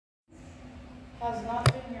has not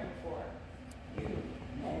been here before?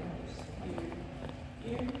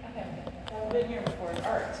 You haven't been here before.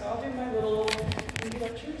 All right, so I'll do my little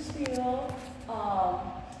introductory spiel.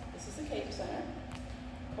 This is the CAPE Center.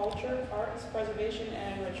 Culture, Arts, Preservation,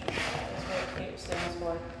 and Enrichment. That's what CAPE stands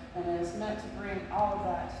for, and it is meant to bring all of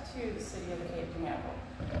that to the city of the Cape Canaveral.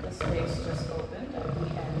 This space just opened at the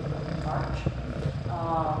end of March.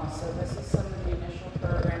 So this is some of the initial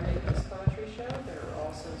programming of this poetry show. There are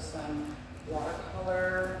also some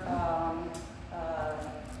watercolor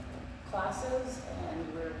classes, and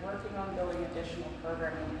we're working on building additional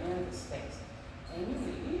programming in the space. Amy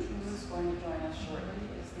Lee, who's going to join us shortly,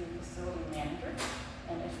 is the facility manager.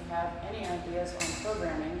 And if you have any ideas on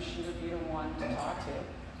programming, she would be the one to talk to.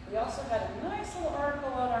 We also had a nice little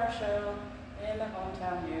article on our show in the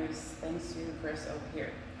Hometown News, thanks to Chris over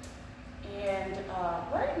here. And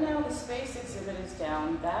right now the space exhibit is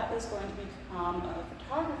down. That is going to become a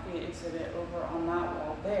photography exhibit over on that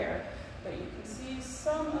wall there. But you can see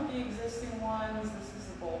some of the existing ones. This is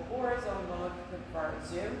the Bold Boards on Boulevard Park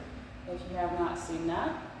Zoo. If you have not seen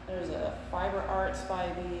that, there's a fiber arts by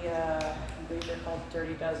the, I believe they're called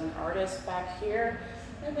Dirty Dozen artists back here.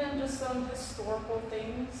 And then just some historical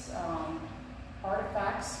things,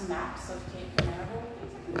 artifacts, maps of Cape Canaveral,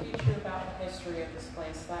 things that can teach you about the history of this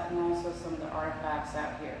place, that and also some of the artifacts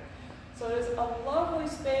out here. So it is a lovely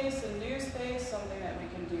space, a new space, something that we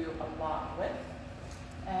can do a lot with.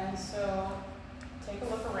 And so take a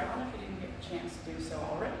look around if you didn't get a chance to do so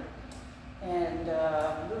already. And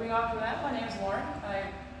moving on from that, my name is Lauren.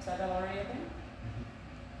 I said that already, I think.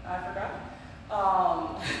 I forgot.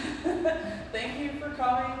 Thank you for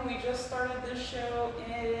coming. We just started this show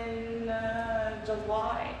in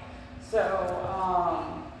July. So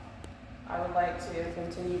I would like to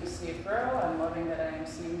continue to see it grow. I'm loving that I am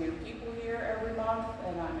seeing new people here every month,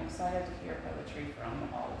 and I'm excited to hear poetry from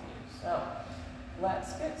all of you. So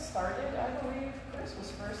let's get started. I believe Chris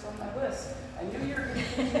was first on my list. I knew you were going to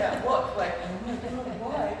give me that look, like, oh my God,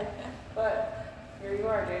 why? But here you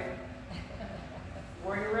are, dude.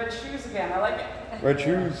 Wore your red shoes again. I like it. Red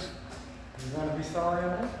shoes. You're going to be sorry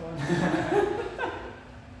on this one.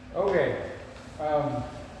 Okay.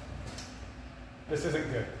 This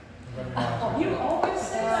isn't good. I'm gonna be honest with You always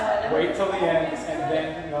say that. Wait till the end, and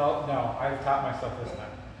then, well, no, I've taught myself this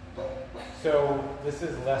time. So this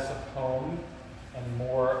is less a poem and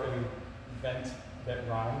more an event that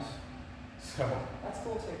rhymes. So That's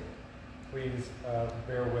cool too. please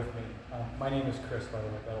bear with me. My name is Chris, by the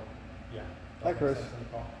way. That'll, yeah. Hi, Chris.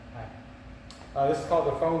 Hi. This is called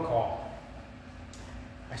The Phone Call.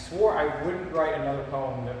 I swore I wouldn't write another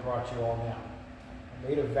poem that brought you all down. I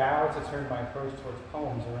made a vow to turn my approach towards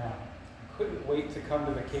poems around. I couldn't wait to come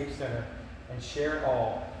to the Cape Center and share it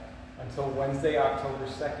all until Wednesday, October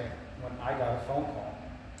 2nd, when I got a phone call.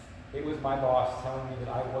 It was my boss telling me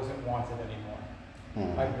that I wasn't wanted anymore.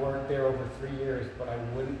 I'd worked there over 3 years, but I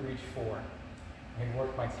wouldn't reach 4. I had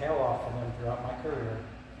worked my tail off for them throughout my career,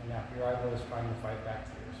 and now here I was trying to fight back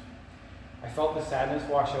tears. I felt the sadness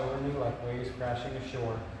wash over me like waves crashing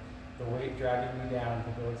ashore, the weight dragging me down,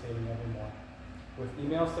 debilitating evermore. With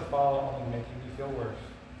emails to follow only making me feel worse.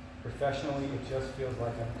 Professionally, it just feels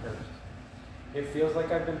like I'm cursed. It feels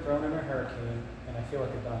like I've been thrown in a hurricane, and I feel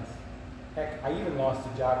like a dunce. Heck, I even lost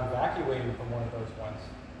a job evacuating from one of those ones.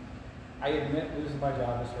 I admit losing my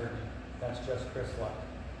job has hurt me. That's just Chris luck.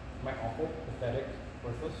 Am I awful, pathetic,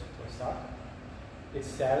 worthless, or suck? It's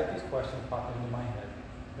sad that these questions pop into my head,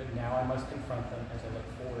 but now I must confront them as I look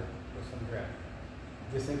forward with some dread.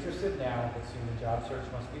 Disinterested now, but soon the job search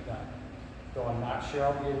must be done, though I'm not sure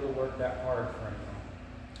I'll be able to work that hard for anyone.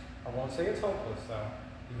 I won't say it's hopeless, though,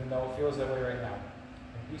 even though it feels that way right now.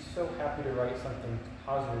 I'd be so happy to write something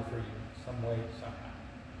positive for you, some way, somehow.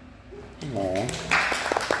 Aww.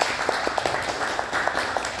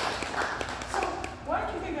 Why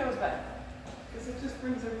do you think that was bad? Because it just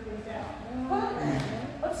brings everybody down.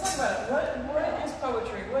 Let's talk about it. What is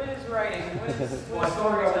poetry? What is writing? What is Well, I thought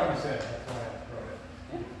about what storytelling? you said. That's why I wrote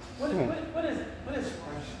it. What is it? What is it?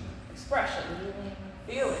 Expression.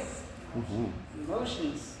 Feeling.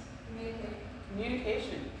 Emotions.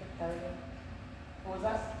 Communication. Cathartic. What was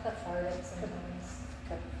that? Cathartic sometimes.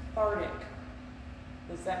 Cathartic.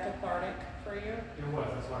 Was that cathartic for you? It was,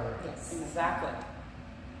 that's why I wrote it. Yes. Exactly.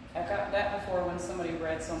 I got that before when somebody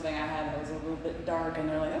read something I had that was a little bit dark, and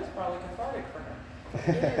they're like, that was probably cathartic for her.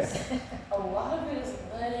 It is. A lot of it is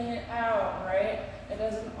letting it out, right? It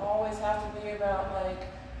doesn't always have to be about like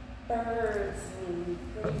birds and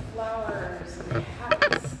pretty flowers and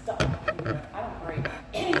happy stuff. I don't write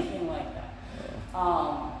anything like that.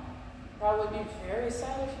 Probably be very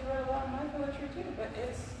sad if you wrote a lot of my poetry too, but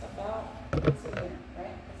it's about what's in there,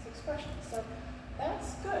 right? It's expression. So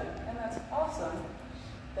that's good, and that's awesome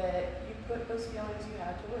that you put those feelings you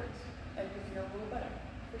had to words, and you feel a little better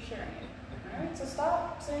for sharing it. All right, so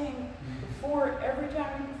stop saying before every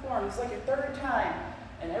time you perform. It's like your third time,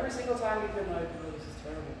 and every single time you've been like, "Oh, this is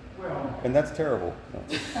terrible." Well, And that's terrible. No.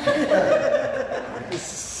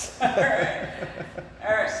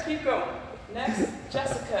 all right, keep going. Next,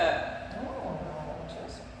 Jessica. Oh,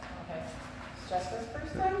 Jessica. Okay. It's Jessica's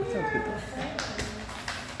first time here.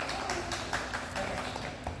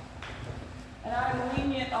 And I'm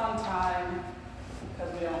lenient on time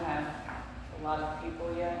because we don't have a lot of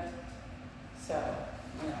people yet. So,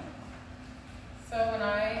 you know. So when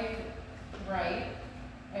I write,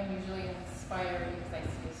 I'm usually inspired because I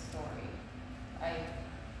see a story. I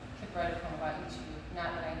could write a poem about each of you,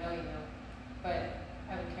 not that I know you, but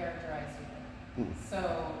I would characterize you. So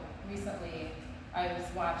recently, I was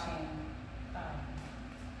watching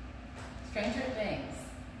Stranger Things.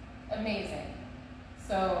 Amazing.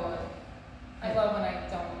 So I love when I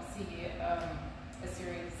don't see a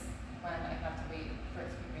series when I have to wait for it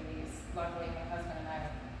to be released. Luckily, my husband and I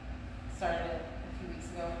started it a few weeks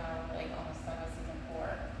ago, and now we're like almost done with season 4.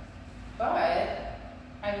 But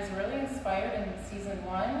I was really inspired in season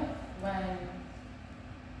 1 when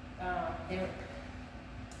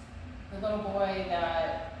the little boy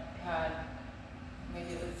that had,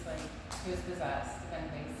 maybe it was like, he was possessed, if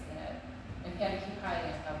anybody's seen it, and he had to keep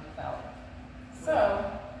hiding how he felt. So,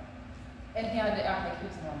 and he had to act like he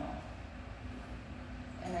was normal.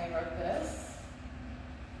 And I wrote this.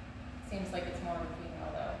 Seems like it's more of a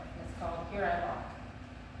female though. It's called Here I Walk.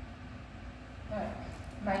 Alright.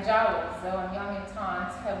 My jowls, though I'm young and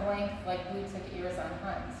taunt, have length like blue-tick ears on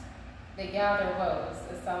hunt. They gather woes,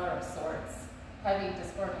 a cellar of sorts, heavy,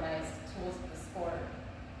 disorganized tools of the sport.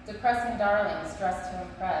 Depressing darlings dressed to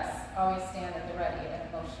impress, always stand at the ready, an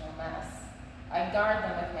emotional mess. I guard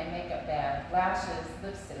them with my makeup bag, lashes,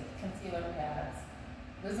 lipstick, concealer pads.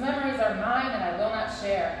 Those memories are mine and I will not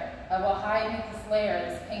share. I will hide beneath this layer,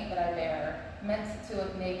 this paint that I bear, meant to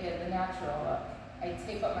look naked, the natural look. I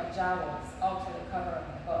tape up my jowls, alter the cover of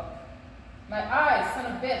my book. My eyes, son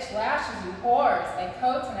of a bitch, lashes, you whores. I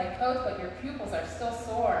coat, but your pupils are still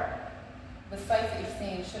sore. The sights that you've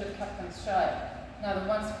seen should have kept them shut. Now the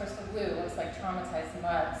once crystal blue looks like traumatized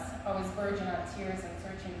muds, always verging on tears and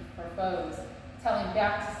searching for foes, telling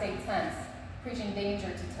back to stay tense, preaching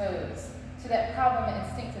danger to toes. To that problem,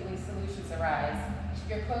 instinctively solutions arise. Keep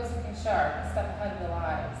your clothes looking sharp, a step ahead of the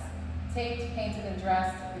lies. Taped, painted, and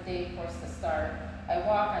dressed, the day forced to start. I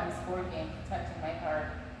walk on this board game, protecting my heart,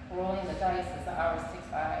 rolling the dice as the hours tick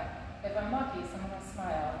by. If I'm lucky, someone will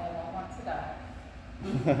smile, and I won't want to die.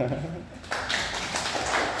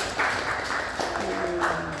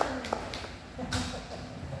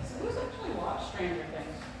 So who's actually watched Stranger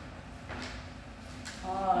Things?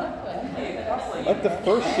 Like the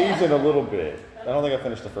first season a little bit. I don't think I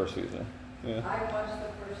finished the first season. Yeah. I watched the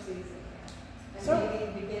first season, and So- maybe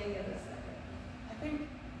the beginning of the second. I think,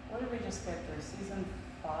 what did we just get through? Season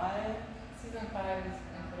 5? Season 5 is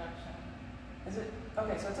in production. Is it?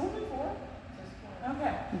 Okay, so it's only 4? Just 4.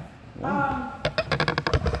 Okay.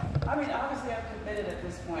 I mean, obviously I've committed at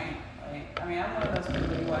this point. Like, I mean, I'm one of those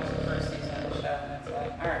people who watch the first season of the show and it's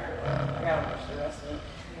like, all right, I gotta watch the rest of it.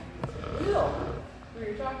 Will, who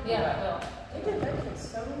you're talking Yeah, about? I will. They did that kid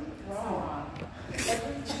so wrong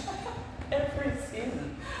every season.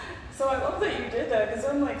 So I love that you did that because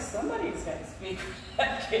I'm like, somebody's got to speak for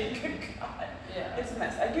that kid. Good God. Yeah. It's a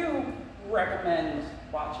mess. I do recommend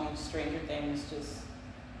watching Stranger Things. Just,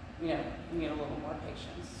 you know, you need a little more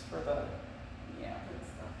patience for the, you know,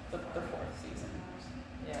 the 4th season.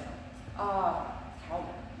 Yeah.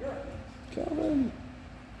 Calvin, you're up next. Calvin.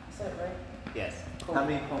 I said it right? Yes. Cool. How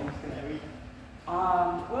many poems can I read?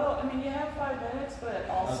 Well, I mean, you have 5 minutes, but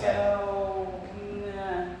also,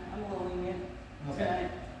 nah, I'm a little lenient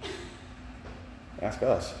tonight. Ask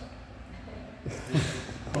us.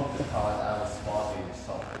 Poem is called I Will Swallow Your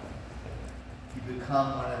Soul. You become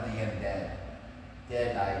one of the undead.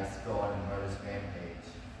 Dead lights go on a murderous rampage.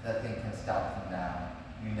 Nothing can stop them now.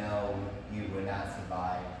 You know you will not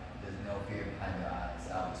survive. There's no fear behind your eyes.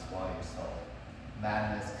 I will swallow your soul.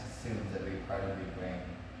 Madness consumes every part of your brain.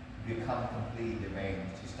 You become completely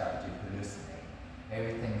deranged. You start to hallucinate.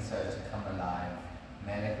 Everything starts to come alive.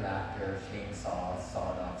 Manic laughter, chainsaws,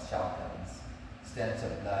 sawed-off shotguns. Stench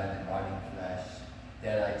of blood and rotting flesh.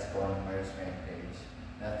 Deadites go on a murderous rampage.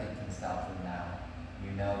 Nothing can stop them now.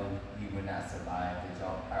 You know you will not survive. They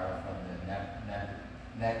draw power from the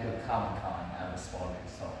Necronomicon. I will swallow your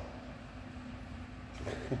soul.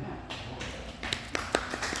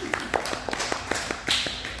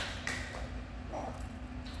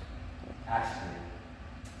 Actually,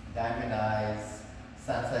 diamond eyes,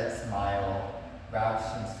 sunset smile,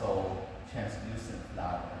 ravishing soul, translucent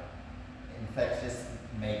flower, infectious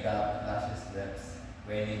makeup, luscious lips,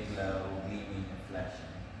 radiant glow, gleaming inflection.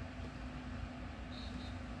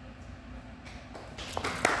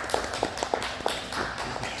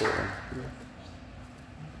 Sure.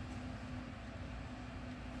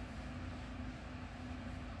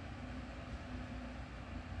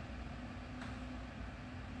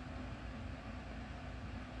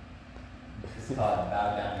 It's called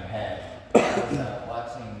Bow Down Your Head. I was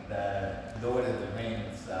watching the Lord of the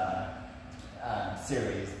Rings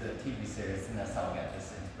series, the TV series, and that's how I got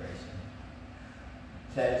this inspiration.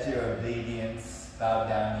 Pledge your obedience, bow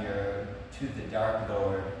down to the Dark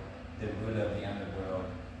Lord, the ruler of the underworld.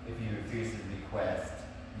 If you refuse his request,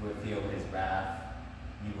 you will feel his wrath.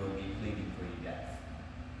 You will be pleading for your death.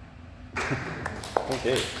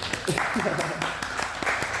 Okay.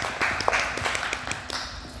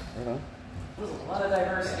 Right on. There's a lot of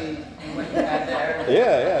diversity in what you had there.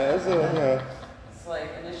 Yeah, yeah. It's like,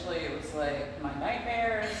 initially it was like my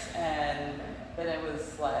nightmares, and then it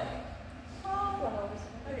was like, oh,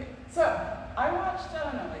 okay. So, I watched, I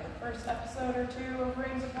don't know, like the first episode or two of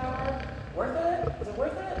Rings of Power. Worth it? Is it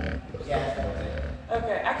worth it? Yeah, it's worth it.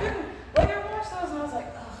 Okay, I couldn't, like I watched those and I was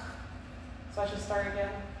like, ugh. So I should start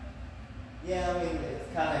again? Yeah, I mean,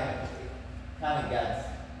 it's kind of got,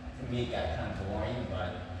 to me, got kind of boring,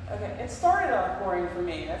 but. Okay, it started off boring for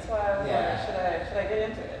me. That's why I was like, should I get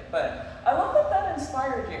into it? But I love that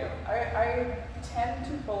inspired you. I tend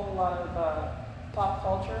to pull a lot of pop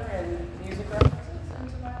culture and music references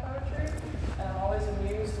into my poetry, and I'm always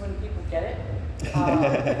amused when people get it.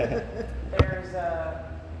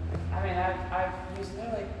 I've used,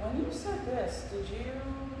 they're like, when you said this, did you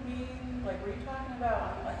mean, like, were you talking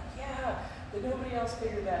about? I'm like, yeah, but nobody else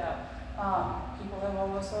figured that out. People have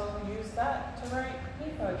also used that to write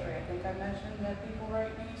me poetry. I think I mentioned that people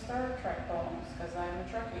write me Star Trek poems because I'm a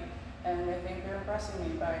Trekkie, and they think they're impressing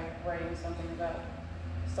me by writing something about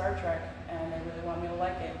Star Trek, and they really want me to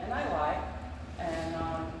like it, and I lie, and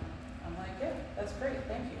I'm like, yeah, that's great,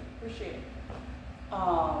 thank you, appreciate it. I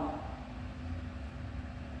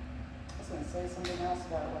was going to say something else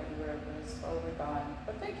about what you wrote, but it's totally gone,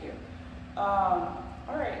 but thank you. All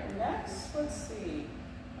right, next, let's see.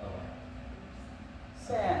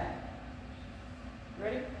 Sam,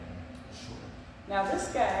 ready? Sure. Now this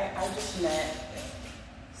guy I just met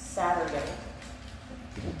Saturday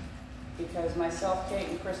because myself, Kate,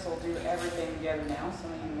 and Crystal do everything together now.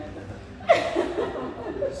 Some of you met them.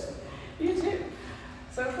 You too.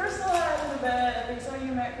 So Crystal had an event. I think some of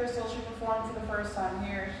you met Crystal. She performed for the first time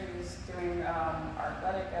here. She's doing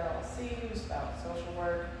Arthletic LLC, who's about social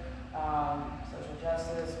work, social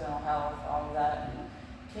justice, mental health, all of that. And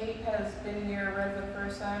Kate has been here right for the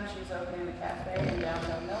first time. She's opening the cafe in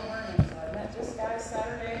downtown Melbourne, and so I met this guy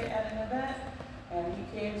Saturday at an event, and he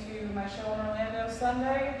came to my show in Orlando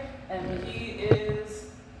Sunday, and he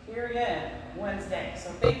is here again Wednesday. So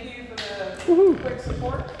thank you for the quick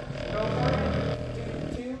support. Go for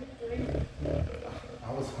it. 2, 3.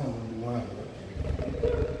 I was home to do one.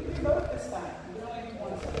 You do both this time. You only do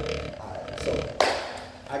one side. Alright, so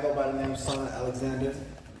I go by the name Son Alexander.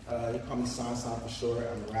 You call me Son for short.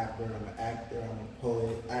 I'm a rapper, I'm an actor, I'm a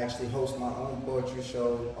poet. I actually host my own poetry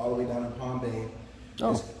show all the way down in Palm Bay.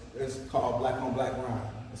 Oh. It's called Black on Black Rhyme.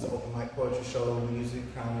 It's an open mic poetry show, music,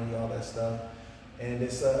 comedy, all that stuff. And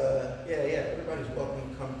it's, everybody's welcome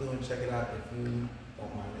to come through and check it out if you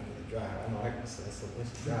don't mind making the drive. I know I can say it's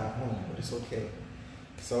a drive home, but it's okay.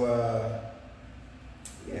 So,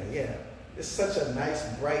 it's such a nice,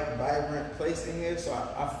 bright, vibrant place in here, so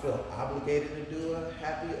I feel obligated to do a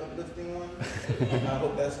happy, uplifting one. I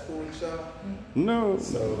hope that's cool with y'all. No.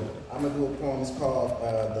 So I'm gonna do a poem. It's called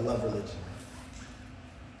The Love Religion.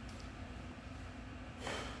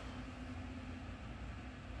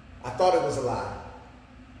 I thought it was a lie.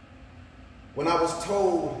 When I was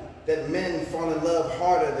told that men fall in love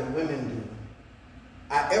harder than women do,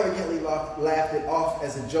 I arrogantly laughed it off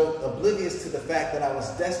as a joke, oblivious to the fact that I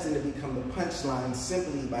was destined to become the punchline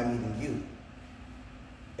simply by meeting you.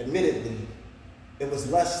 Admittedly, it was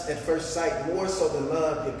lust at first sight, more so than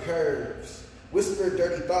love, your curves. Whispered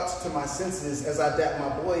dirty thoughts to my senses as I dapped my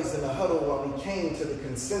boys in the huddle while we came to the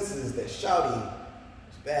consensus that shouting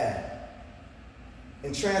was bad.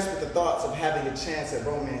 Entranced with the thoughts of having a chance at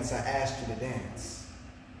romance, I asked you to dance.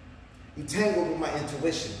 You tangled with my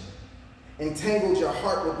intuition, entangled your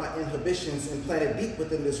heart with my inhibitions, and planted deep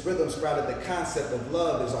within this rhythm sprouted the concept of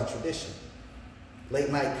love as our tradition. Late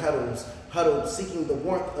night cuddles, huddled, seeking the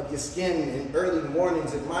warmth of your skin, and early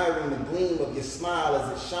mornings admiring the gleam of your smile as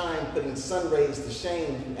it shined, putting sun rays to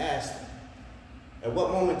shame. You asked, At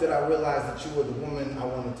what moment did I realize that you were the woman I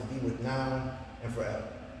wanted to be with now and forever?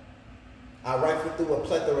 I rifled through a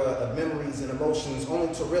plethora of memories and emotions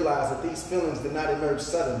only to realize that these feelings did not emerge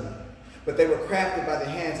suddenly, but they were crafted by the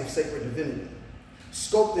hands of sacred divinity,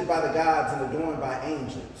 sculpted by the gods and adorned by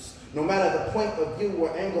angels. No matter the point of view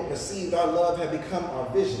or angle perceived, our love had become our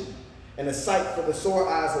vision, and a sight for the sore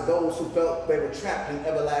eyes of those who felt they were trapped in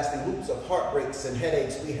everlasting loops of heartbreaks and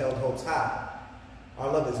headaches. We held hopes high.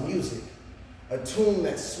 Our love is music, a tune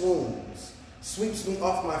that swoons, sweeps me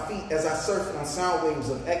off my feet as I surf on sound waves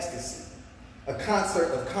of ecstasy, a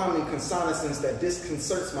concert of calming consonances that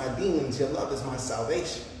disconcerts my demons. Your love is my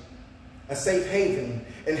salvation, a safe haven,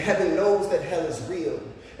 and heaven knows that hell is real,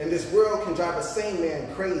 and this world can drive a sane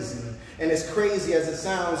man crazy, and as crazy as it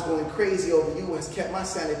sounds, going crazy over you has kept my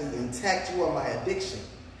sanity intact. You are my addiction,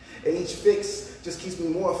 and each fix just keeps me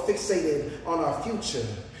more fixated on our future.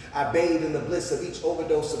 I bathe in the bliss of each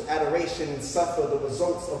overdose of adoration and suffer the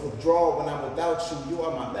results of withdrawal when I'm without you. You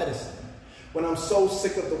are my medicine. When I'm so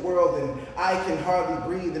sick of the world and I can hardly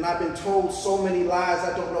breathe, and I've been told so many lies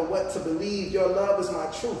I don't know what to believe, your love is my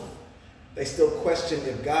truth. They still question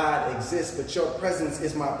if God exists, but your presence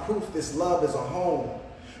is my proof. This love is a home,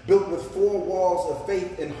 built with 4 walls of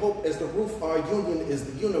faith and hope as the roof. Our union is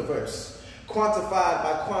the universe, quantified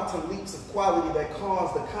by quantum leaps of quality that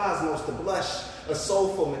cause the cosmos to blush a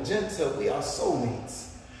soulful magenta. We are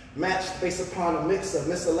soulmates, matched based upon a mix of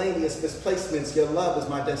miscellaneous misplacements. Your love is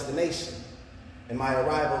my destination, and my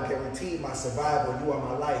arrival guaranteed my survival. You are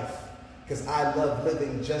my life, because I love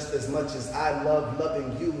living just as much as I love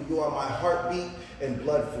loving you. You are my heartbeat and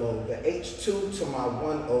blood flow, the H2 to my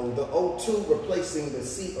 1O, the O2 replacing the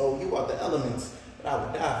CO. You are the elements that I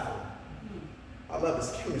would die for. Our love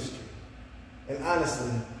is chemistry, and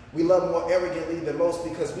honestly, we love more arrogantly than most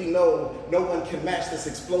because we know no one can match this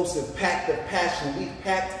explosive pact of passion we've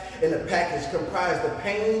packed in a package comprised of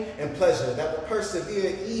pain and pleasure that will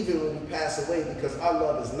persevere even when we pass away, because our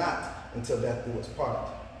love is not until death do us part.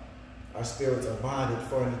 Our spirits are bonded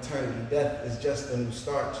for an eternity. Death is just a new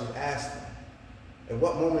start. You asked me, at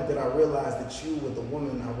what moment did I realize that you were the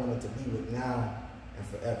woman I wanted to be with now and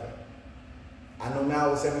forever? I know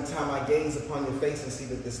now it's every time I gaze upon your face and see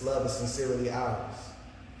that this love is sincerely ours.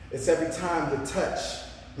 It's every time your touch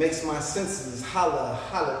makes my senses holla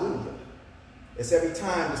hallelujah. It's every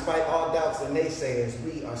time, despite all doubts and naysayers,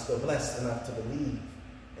 we are still blessed enough to believe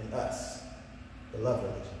in us, the love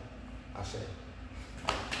religion. Ashe.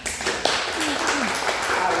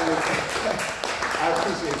 I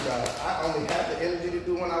appreciate y'all. I only had the energy to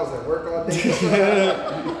do one. I was at work all day.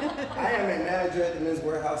 I am a manager at the Men's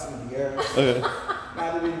Warehouse in Vieira. Okay.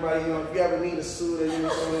 Not that anybody, if you ever need a suit or you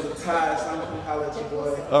need someone with a tie, something, come holler at your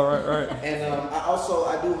boy. All right. And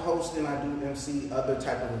I do host and I do MC other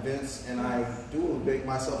type of events, and I do make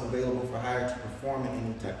myself available for hire to perform in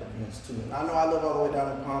any type of events too. And I know I live all the way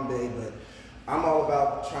down in Palm Bay, but I'm all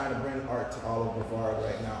about trying to bring art to all of Brevard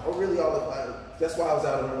right now. Or really that's why I was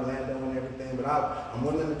out in Orlando and everything, but I'm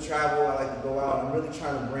willing to travel. I like to go out. I'm really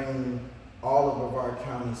trying to bring all of Brevard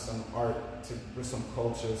County some art with some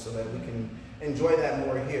culture so that we can enjoy that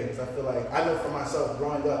more here. Because I feel like, I know for myself,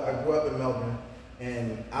 growing up, I grew up in Melbourne,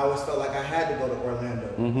 and I always felt like I had to go to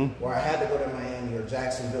Orlando, or I had to go to Miami or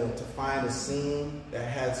Jacksonville to find a scene that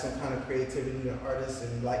had some kind of creativity and artists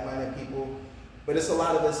and like-minded people. But it's a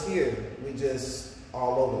lot of us here. We just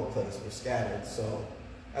all over the place. We're scattered. So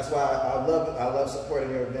that's why I love supporting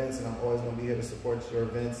your events, and I'm always going to be here to support your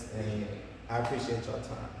events. And I appreciate your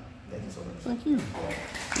time. Thank you so much. Thank you.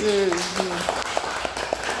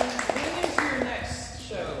 When is your next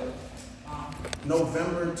show?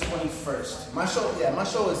 November 21st. My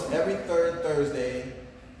show is every third Thursday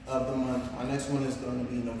of the month. My next one is going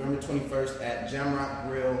to be November 21st at Jamrock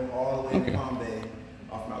Grill, all the way in Palm Bay,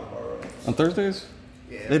 off Malabar Road. On Thursdays?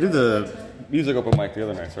 Yeah. They do the music open mic the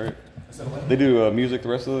other nights, right? So what? They do music the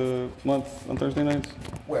rest of the month on Thursday nights?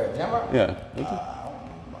 Where? Jamrock? Yeah. I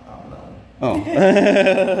don't know. Oh.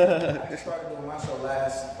 I started doing my show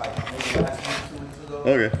last week, 2 weeks ago.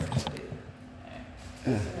 Okay.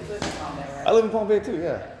 You live in Palm Bay, right? I live in Palm Bay too,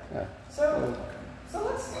 yeah. So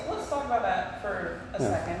let's talk about that for a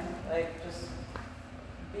second. Like, just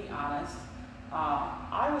be honest.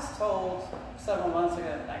 I was told several months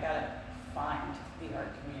ago that I gotta find the art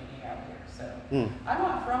community out here. So I'm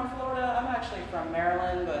not from Florida. I'm actually from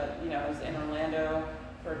Maryland, but I was in Orlando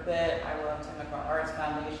for a bit. I loved Tamaka Arts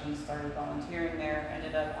Foundation, started volunteering there,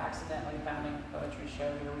 ended up accidentally founding a poetry show.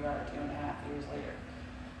 Here we are 2.5 years later.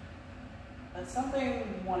 But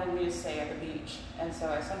something wanted me to stay at the beach, and so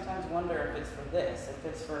I sometimes wonder if it's for this, if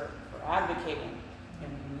it's for advocating.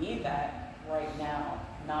 And we need that right now,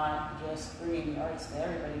 not just bringing the arts to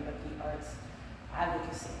everybody, but the arts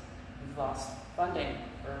advocacy. We've lost funding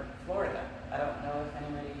for Florida. I don't know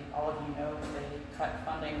if all of you know, they cut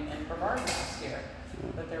funding in Brevard last year.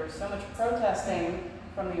 But there was so much protesting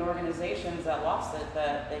from the organizations that lost it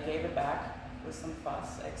that they gave it back with some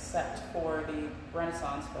fuss, except for the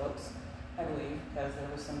Renaissance folks, I believe, because there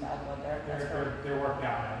was some bad blood there. They're worked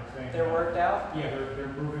out now. They're worked out? Yeah, they're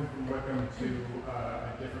moving from Wickham to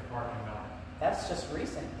a different park in Melbourne. That's just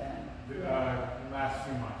recent then. Last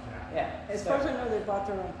few months now. Yeah. As far as I know, they bought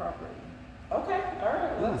their own property. Okay, all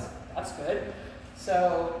right, well, that's good.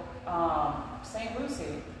 So, St.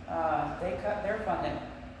 Lucie, they cut their funding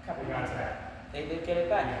a couple They got months it ago. back. They did get it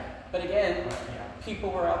back. Yeah. But again, Yeah.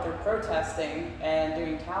 people were out there protesting and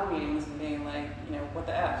doing town meetings and being like, what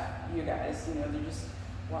the F, you guys, they're just,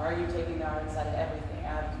 why are you taking the arts out of everything,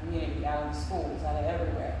 out of the community, out of the schools, out of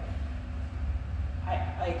everywhere?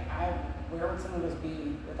 Where would some of us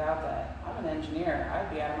be without that? I'm an engineer.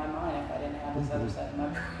 I'd be out of my mind if I didn't have this other side of my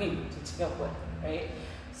brain to deal with, right?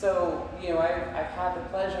 So, I've had the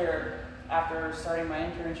pleasure, after starting my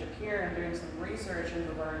internship here and doing some research in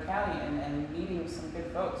Brevard County and meeting some good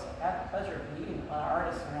folks, I've had the pleasure of meeting a lot of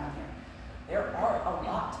artists around here. There are a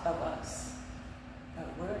lot of us, but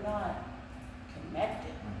we're not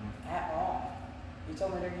connected at all. You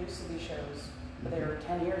told me there used to be shows, but they were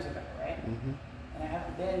 10 years ago, right? Mm-hmm. And there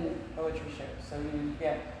haven't been poetry shows. So you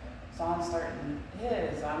get Son starting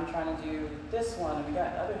his, I'm trying to do this one, and we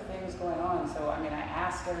got other things going on. So I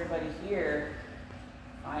ask everybody here,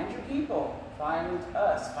 find your people, find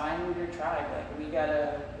us, find your tribe. We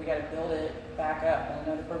gotta build it back up. And I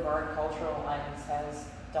know the Brevard Cultural Alliance has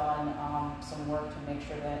done some work to make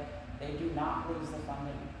sure that they do not lose the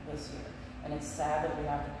funding this year. And it's sad that we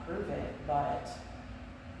have to prove it, but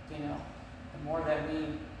the more that we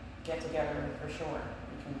get together, for sure,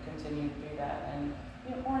 we can continue to do that. And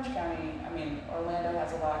Orange County, Orlando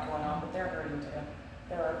has a lot going on, but they're hurting too.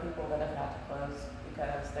 There are people that have had to close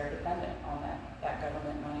because they're dependent on that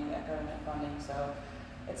government money, that government funding. So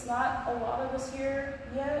it's not a lot of us here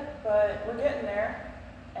yet, but we're getting there.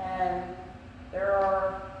 And there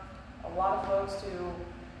are a lot of folks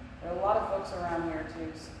around here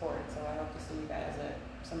to support. So I hope to see you guys at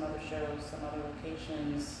some other shows, some other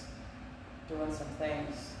locations, doing some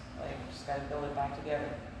things. Just got to build it back together.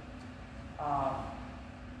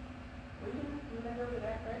 You never over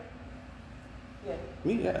there, right? Yeah.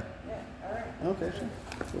 Me, yeah. Yeah, all right. Okay, sure.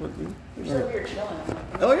 So what do you- You're so weird chilling. I'm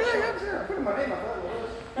like, Oh, yeah. I put in my name. I thought it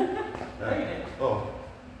was. No, you didn't. Oh,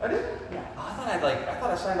 I did? Yeah. I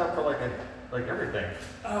thought I signed up for everything.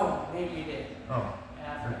 Oh, maybe you did. Oh,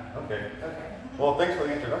 And I forgot. okay. Okay. Well, thanks for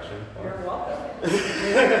the introduction. You're welcome.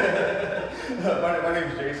 My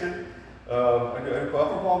name's Jason. I do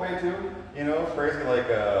from Palm Bay too. Crazy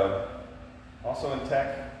also in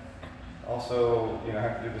tech. Also,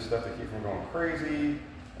 have to do this stuff to keep from going crazy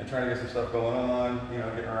and trying to get some stuff going on.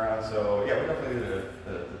 Getting around. So yeah, we definitely need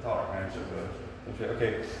to talk, man.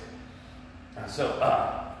 Okay. So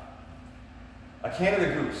a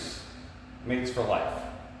Canada goose, mates for life.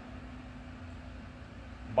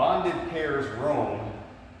 Bonded pairs roam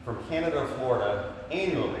from Canada to Florida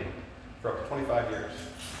annually for up to 25 years.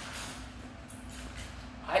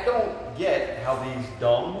 I don't get how these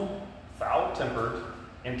dumb, foul-tempered,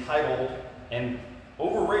 entitled, and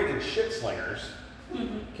overrated shit-slingers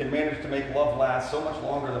can manage to make love last so much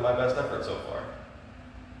longer than my best effort so far.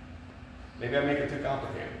 Maybe I make it too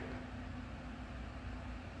complicated.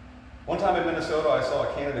 One time in Minnesota, I saw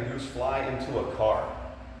a Canada goose fly into a car,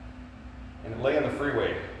 and it lay on the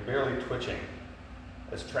freeway, barely twitching,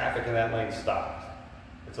 as traffic in that lane stopped.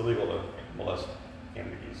 It's illegal to molest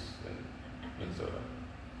Canada geese in Minnesota.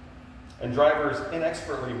 And drivers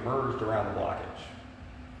inexpertly merged around the blockage.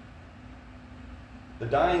 The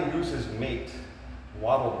dying goose's mate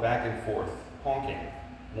waddled back and forth, honking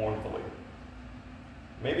mournfully.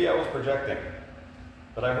 Maybe I was projecting,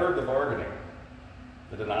 but I heard the bargaining,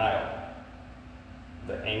 the denial,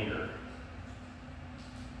 the anger.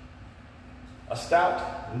 A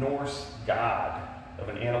stout Norse god of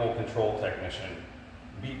an animal control technician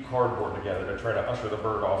beat cardboard together to try to usher the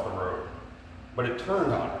bird off the road, but it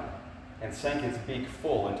turned on him and sank its beak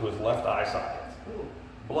full into his left eye socket,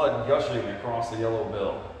 blood gushing across the yellow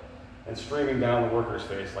bill and streaming down the worker's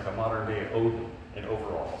face like a modern-day Odin in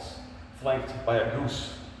overalls, flanked by a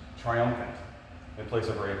goose, triumphant, in place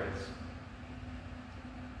of ravens.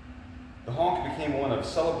 The honk became one of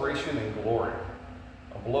celebration and glory,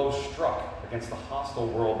 a blow struck against the hostile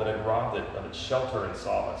world that had robbed it of its shelter and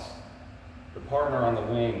solace, the partner on the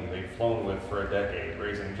wing they'd flown with for a decade,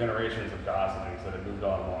 raising generations of goslings that had moved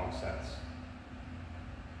on long since.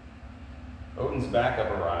 Odin's backup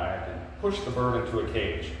arrived and pushed the bird into a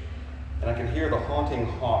cage, And I can hear the haunting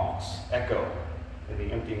honks echo in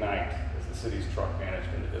the empty night as the city's truck vanished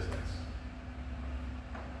into distance.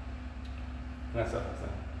 And that's it.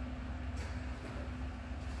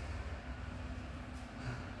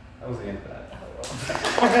 That was the end of that.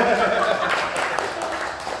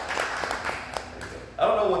 I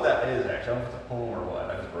don't know what that is, actually. I don't know if it's a poem or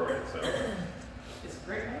what. I just wrote it, so. It's a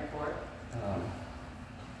great name for it.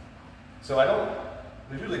 So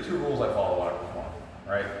there's usually 2 rules I follow when I perform,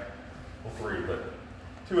 right? Well, 3, but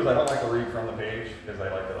 2 is I don't like to read from the page because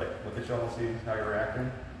I like to look at you and see how you're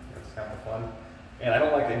reacting. It's kind of fun. And I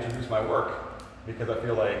don't like to introduce my work because I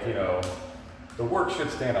feel like, the work should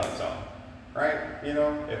stand on its own, right?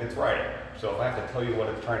 If it's writing. So if I have to tell you what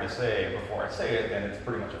it's trying to say before I say it, then it's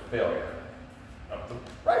pretty much a failure of the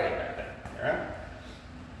writing, I think, right?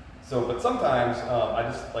 So, but sometimes I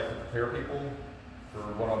just like to prepare people for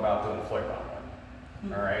what I'm about to inflict on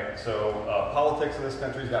them. All right, so politics in this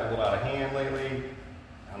country's gotten a little out of hand lately.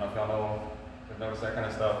 I don't know if y'all have noticed that kind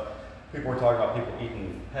of stuff. People were talking about people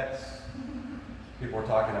eating pets. People were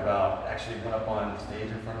talking about, actually went up on stage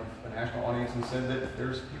in front of a national audience and said that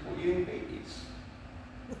there's people eating babies,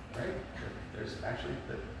 right? There's actually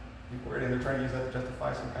that people are eating, they're trying to use that to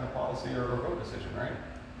justify some kind of policy or vote decision, right?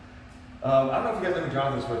 I don't know if you guys know who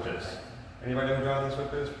Jonathan Swift is. Anybody know who Jonathan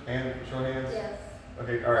Swift is? Show of hands. Yes.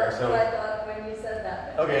 Okay, all right. That's what I thought when you said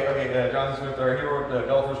that. Okay. Jonathan Swift, he wrote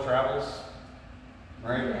Gulliver's Travels,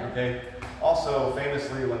 right? Yeah. Okay. Also,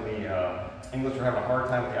 famously, when the English were having a hard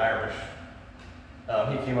time with the Irish,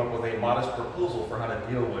 he came up with a modest proposal for how to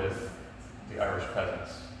deal with the Irish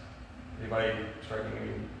peasants. Anybody striking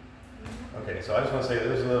any? Okay, so I just want to say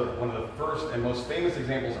this is one of the first and most famous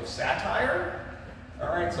examples of satire. All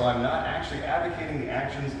right, so I'm not actually advocating the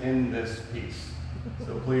actions in this piece.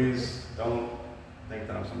 So please don't think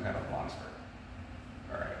that I'm some kind of monster.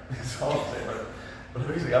 All right, that's all I'll say. But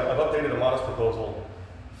basically, I've updated a modest proposal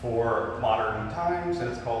for modern times, and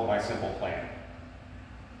it's called My Simple Plan.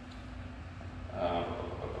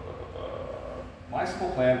 My Simple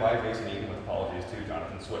Plan by Jason Eaton, with apologies to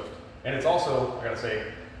Jonathan Swift. And it's also, I gotta say,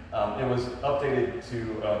 it was updated to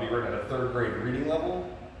be written at a 3rd grade reading level,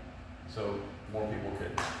 so more people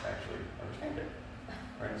could actually understand it,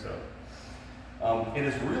 right? So, it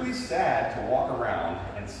is really sad to walk around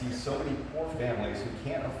and see so many poor families who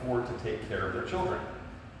can't afford to take care of their children.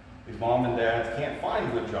 These mom and dads can't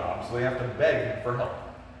find good jobs, so they have to beg for help.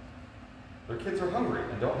 Their kids are hungry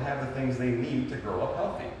and don't have the things they need to grow up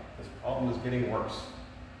healthy. This problem is getting worse.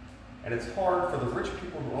 And it's hard for the rich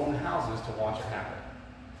people who own houses to watch it happen.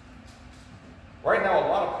 Right now, a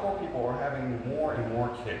lot of poor people are having more and more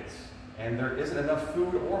kids, and there isn't enough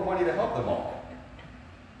food or money to help them all.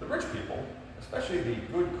 The rich people, especially the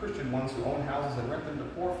good Christian ones who own houses and rent them to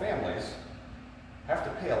poor families, have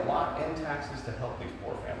to pay a lot in taxes to help these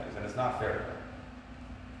poor families, and it's not fair to them.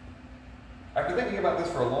 After thinking about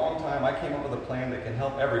this for a long time, I came up with a plan that can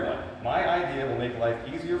help everyone. My idea will make life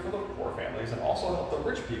easier for the poor families and also help the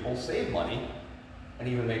rich people save money and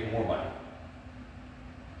even make more money.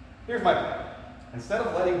 Here's my plan. Instead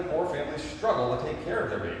of letting poor families struggle to take care of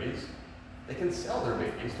their babies, they can sell their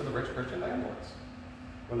babies to the rich Christian landlords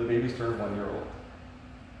when the babies turn 1 year old.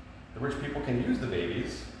 The rich people can use the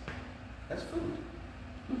babies as food.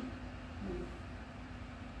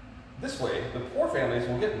 This way, the poor families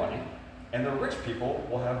will get money, and the rich people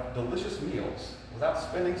will have delicious meals without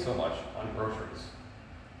spending so much on groceries.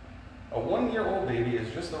 A 1 year old baby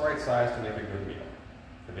is just the right size to make a good meal.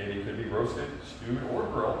 The baby could be roasted, stewed, or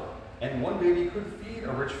grilled, and one baby could feed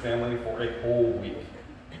a rich family for a whole week.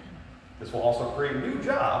 This will also create new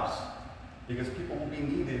jobs because people will be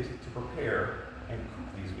needed to prepare and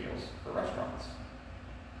cook these meals for restaurants.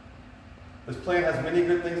 This plan has many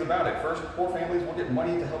good things about it. First, poor families will get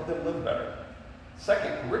money to help them live better.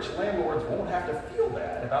 Second, rich landlords won't have to feel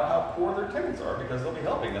bad about how poor their tenants are because they'll be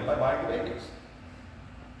helping them by buying the babies.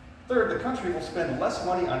 Third, the country will spend less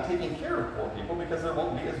money on taking care of poor people because there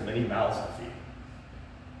won't be as many mouths to feed.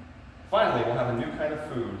 Finally, we'll have a new kind of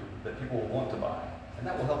food that people will want to buy, and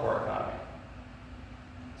that will help our economy.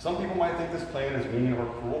 Some people might think this plan is mean or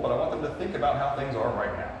cruel, but I want them to think about how things are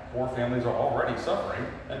right now. Poor families are already suffering,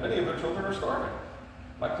 and many of their children are starving.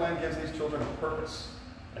 My plan gives these children a purpose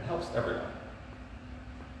and helps everyone.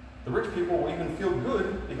 The rich people will even feel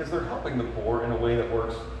good because they're helping the poor in a way that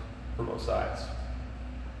works for both sides.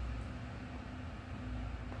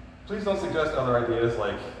 Please don't suggest other ideas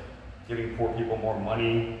like giving poor people more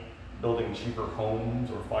money, building cheaper homes,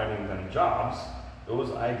 or finding them jobs.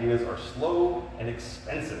 Those ideas are slow and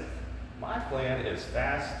expensive. My plan is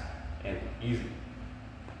fast and easy.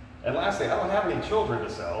 And lastly, I don't have any children to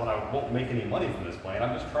sell, and I won't make any money from this plan.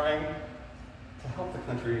 I'm just trying to help the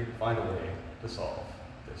country find a way to solve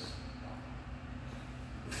this problem.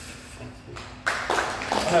 Thank you.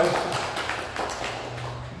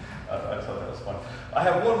 I just thought that was fun. I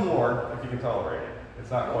have one more, if you can tolerate it. It's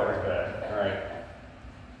not quite as bad. All right.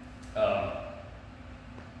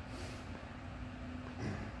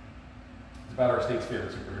 It's about our state's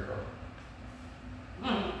favorite superhero.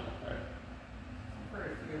 Right.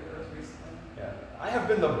 Very few of those recently. Yeah. I have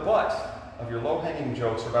been the butt of your low-hanging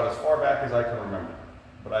jokes for about as far back as I can remember,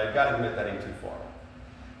 but I gotta admit that ain't too far.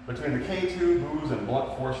 Between the K2, booze, and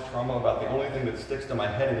blunt force trauma, about the only thing that sticks to my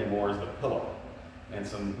head anymore is the pillow, and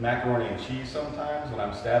some macaroni and cheese sometimes when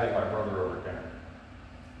I'm stabbing my brother over dinner.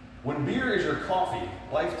 When beer is your coffee,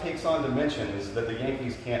 life takes on dimensions that the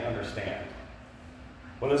Yankees can't understand.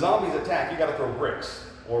 When the zombies attack, you gotta throw bricks,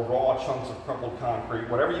 or raw chunks of crumpled concrete,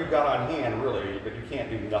 whatever you got on hand, really, but you can't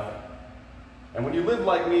do nothing. And when you live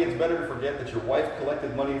like me, it's better to forget that your wife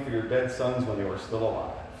collected money for your dead sons when they were still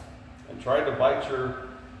alive, and tried to bite your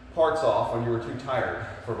parts off when you were too tired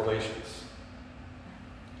for relations.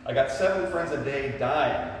 I got 7 friends a day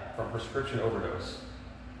dying from prescription overdose.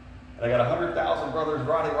 And I got 100,000 brothers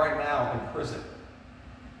rotting right now in prison.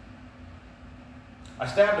 I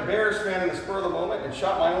stabbed a Bears fan in the spur of the moment and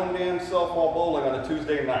shot my own damn self while bowling on a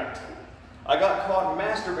Tuesday night. I got caught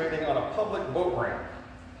masturbating on a public boat ramp.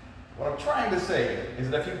 What I'm trying to say is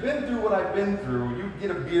that if you've been through what I've been through, you get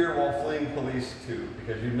a beer while fleeing police too,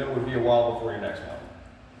 because you know it would be a while before your next one.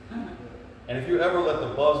 And if you ever let the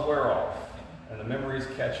buzz wear off and the memories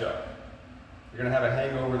catch up, you're going to have a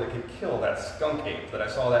hangover that could kill that skunk ape that I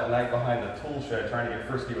saw that night behind the tool shed trying to get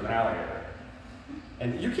frisky with an alligator.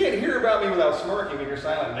 And you can't hear about me without smirking in your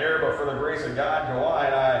silent there, but for the grace of God go I,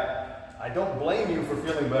 and I don't blame you for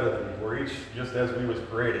feeling better than me. We're each just as we was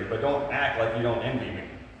created, but don't act like you don't envy me.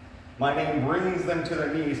 My name brings them to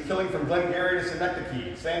their knees, killing from Glengarry to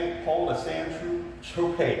Synecdoche, St. Paul to San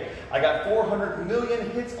Tropez. I got 400 million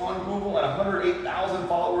hits on Google and 108,000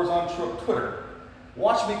 followers on Twitter.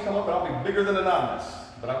 Watch me come up and I'll be bigger than Anonymous,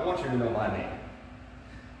 but I want you to know my name.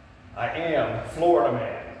 I am Florida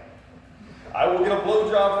Man. I will get a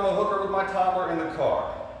blowjob from a hooker with my toddler in the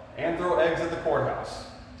car and throw eggs at the courthouse.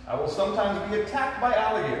 I will sometimes be attacked by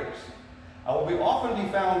alligators. I will often be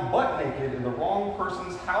found butt naked in the wrong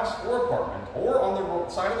person's house or apartment, or on the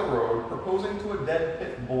side of the road proposing to a dead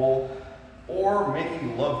pit bull or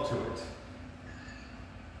making love to it.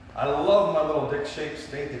 I love my little dick-shaped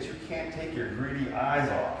state that you can't take your greedy eyes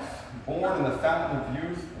off. Born in the fountain of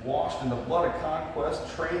youth, washed in the blood of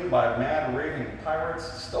conquest, trained by mad raving pirates,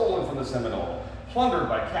 stolen from the Seminole, plundered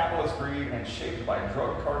by capitalist greed, and shaped by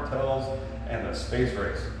drug cartels and the space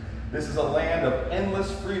race. This is a land of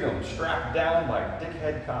endless freedom, strapped down by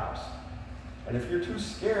dickhead cops. And if you're too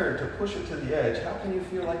scared to push it to the edge, how can you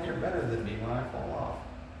feel like you're better than me when I fall off?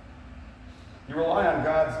 You rely on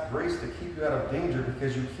God's grace to keep you out of danger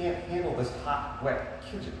because you can't handle this hot, wet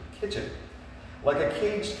kitchen. Like a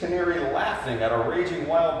caged canary laughing at a raging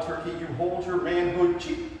wild turkey, you hold your manhood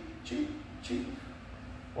cheap, cheap, cheap.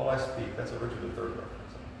 While I speak, that's a Richard III reference.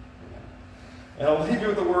 And I'll leave you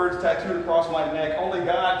with the words tattooed across my neck, only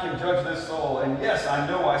God can judge this soul. And yes, I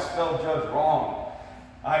know I spelled judge wrong.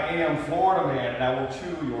 I am Florida Man, and I will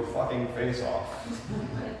chew your fucking face off.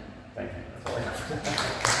 Thank you. That's all I got.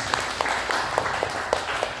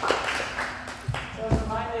 So I was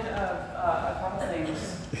reminded of a couple things.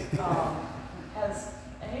 Has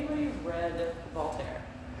anybody read Voltaire?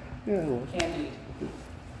 Yeah. Candide.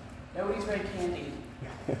 Nobody's read Candide.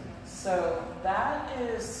 So that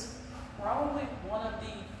is probably one of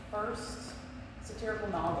the first satirical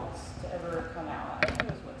novels to ever come out. I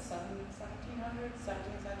think it was, 1700s,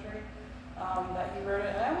 17th century, that he wrote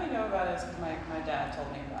it. And I only know about it because my dad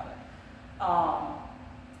told me about it.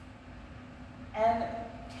 And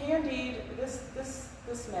Candide,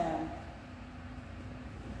 this man,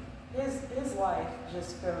 his life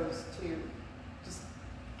just goes to just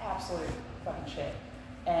absolute fucking shit.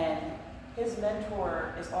 And his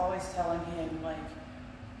mentor is always telling him, like,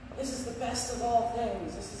 this is the best of all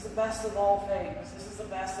things. This is the best of all things. This is the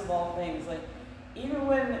best of all things. Like, even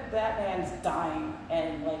when that man's dying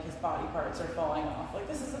and like his body parts are falling off, like,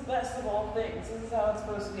 this is the best of all things. This is how it's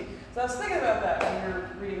supposed to be. So I was thinking about that when you're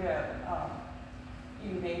reading about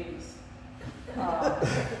eating babies. I'm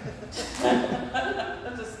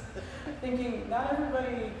just thinking, not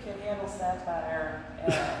everybody can handle satire.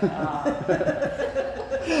 And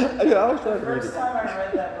the first time I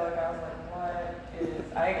read that book, I was like, what is?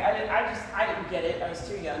 I didn't get it. I was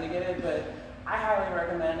too young to get it, but I highly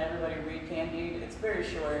recommend everybody read Candide. It's very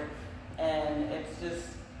short, and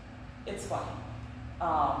it's funny.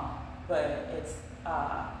 But it's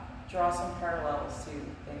draw some parallels to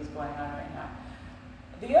things going on right now.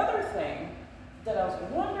 The other thing that I was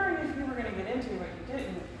wondering if you were going to get into, but you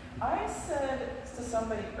didn't, I said to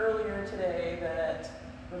somebody earlier today that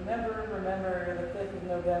remember, the 5th of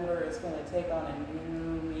November is going to take on a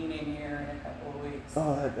new meaning here in a couple of weeks.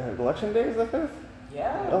 Oh, election day is the 5th?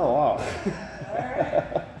 Yeah. Oh, wow. All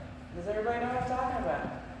right. Does everybody know what I'm talking about?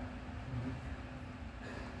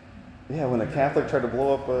 Yeah, when the Catholic tried to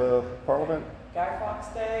blow up Parliament. Guy Fawkes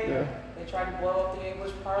Day. Yeah. They tried to blow up the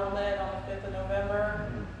English Parliament on the 5th of November.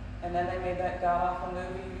 And then they made that god-awful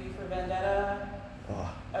movie, V for Vendetta.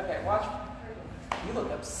 Oh. Okay, watch. You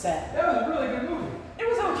look upset. That was a really good movie. It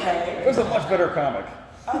was okay. It was a much better comic.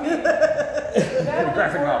 I mean, Natalie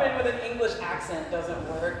Graphic novel. Portman with an English accent doesn't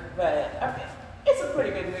work, but I mean, it's a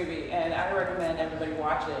pretty good movie, and I recommend everybody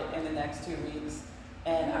watch it in the next 2 weeks.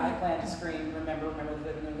 And I plan to scream "Remember the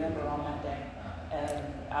 5th of November" on that day,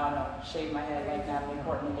 and I don't know, shave my head like Natalie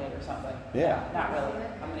Portman did or something. Yeah. Not really.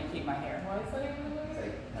 I'm gonna keep my hair. What's the name of the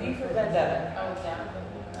movie? V for Vendetta. Oh,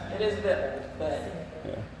 yeah. It is a bit old, but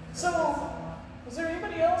Yeah. so. Was there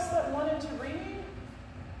anybody else that wanted to read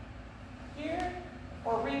here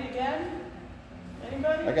or read again?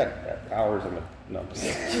 Anybody? I got hours in it. No.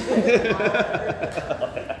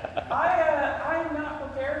 I'm not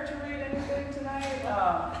prepared to read anything tonight.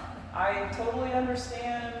 I totally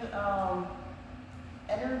understand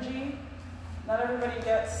energy. Not everybody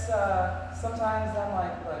gets. Sometimes I'm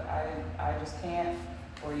like, look, I just can't.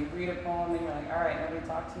 Or you read a poem and you're like, all right, nobody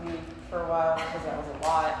talked to me for a while because that was a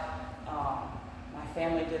lot. My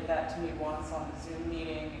family did that to me once on a Zoom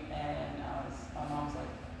meeting, and my mom was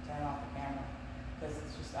like, turn off the camera, because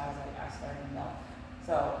it's just, I started to melt.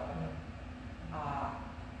 So,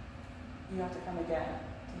 you have to come again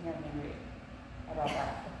to hear me read. How about that?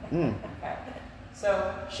 Okay. So,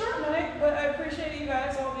 short night, but I appreciate you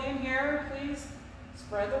guys all being here. Please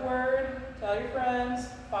spread the word, tell your friends,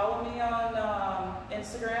 follow me on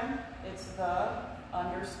Instagram. It's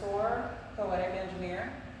 _poetic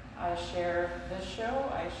engineer. I share this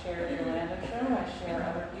show, I share the Orlando show, I share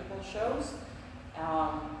other people's shows.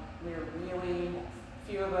 We're really,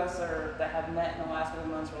 few of us that have met in the last couple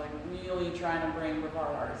of months, we're like really trying to bring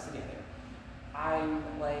Brevard artists together. I'm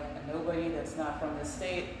like a nobody that's not from the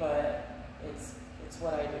state, but it's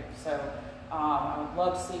what I do. So I would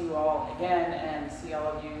love to see you all again and see all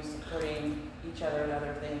of you supporting each other and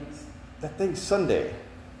other things That thing's Sunday.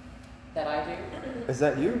 that I do. Is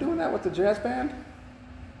that you doing that with the jazz band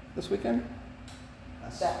this weekend?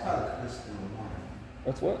 That's That- Kristen Warren.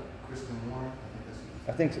 That's what? Kristen Warren,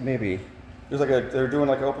 I think maybe. There's they're doing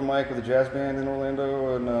like an open mic with a jazz band in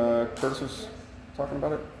Orlando, and Curtis was talking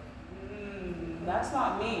about it. That's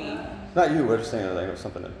not me. Not you, I was just saying like it was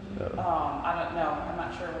something that. I don't know. I'm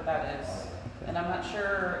not sure what that is. And I'm not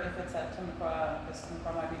sure if it's at Timucua, because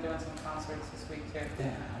Timucua might be doing some concerts this week too.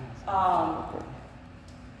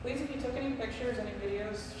 Please, if you took any pictures, any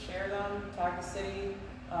videos, share them, tag the city,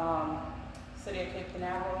 City of Cape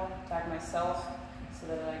Canaveral, tag myself so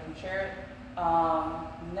that I can share it.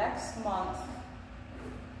 Next month,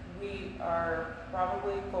 we are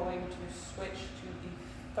probably going to switch to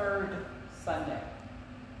the 3rd Sunday.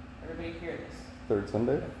 Everybody hear this? Third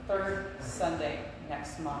Sunday? 3rd Sunday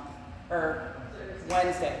next month, or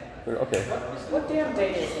Wednesday. Okay. What damn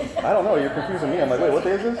day is it? I don't know. You're confusing me. I'm like, wait, what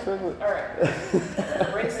day is this? All right,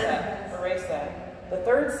 erase that. The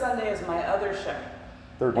 3rd Sunday is my other show.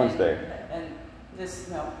 Third Wednesday. And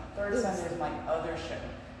third Sunday is my other show.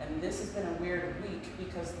 And this has been a weird week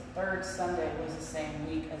because the 3rd Sunday was the same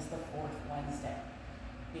week as the 4th Wednesday.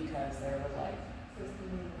 Because they were like,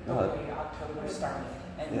 the way October started,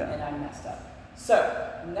 and I messed up. So,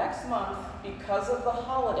 next month, because of the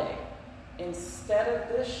holiday, instead of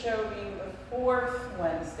this show being the 4th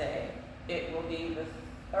Wednesday, it will be the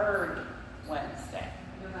 3rd Wednesday.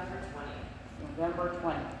 November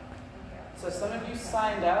 20th. So some of you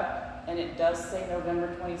signed up, and it does say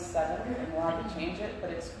November 27th, and we'll have to change it, but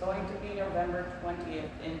it's going to be November 20th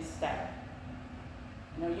instead.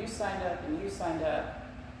 I know you signed up, and you signed up.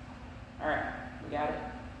 All right, we got it.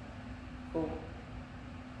 Cool.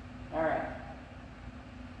 All right.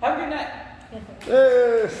 Have a good night.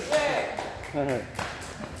 Hey! Yay! All right.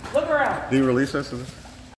 Look around. Do you release this?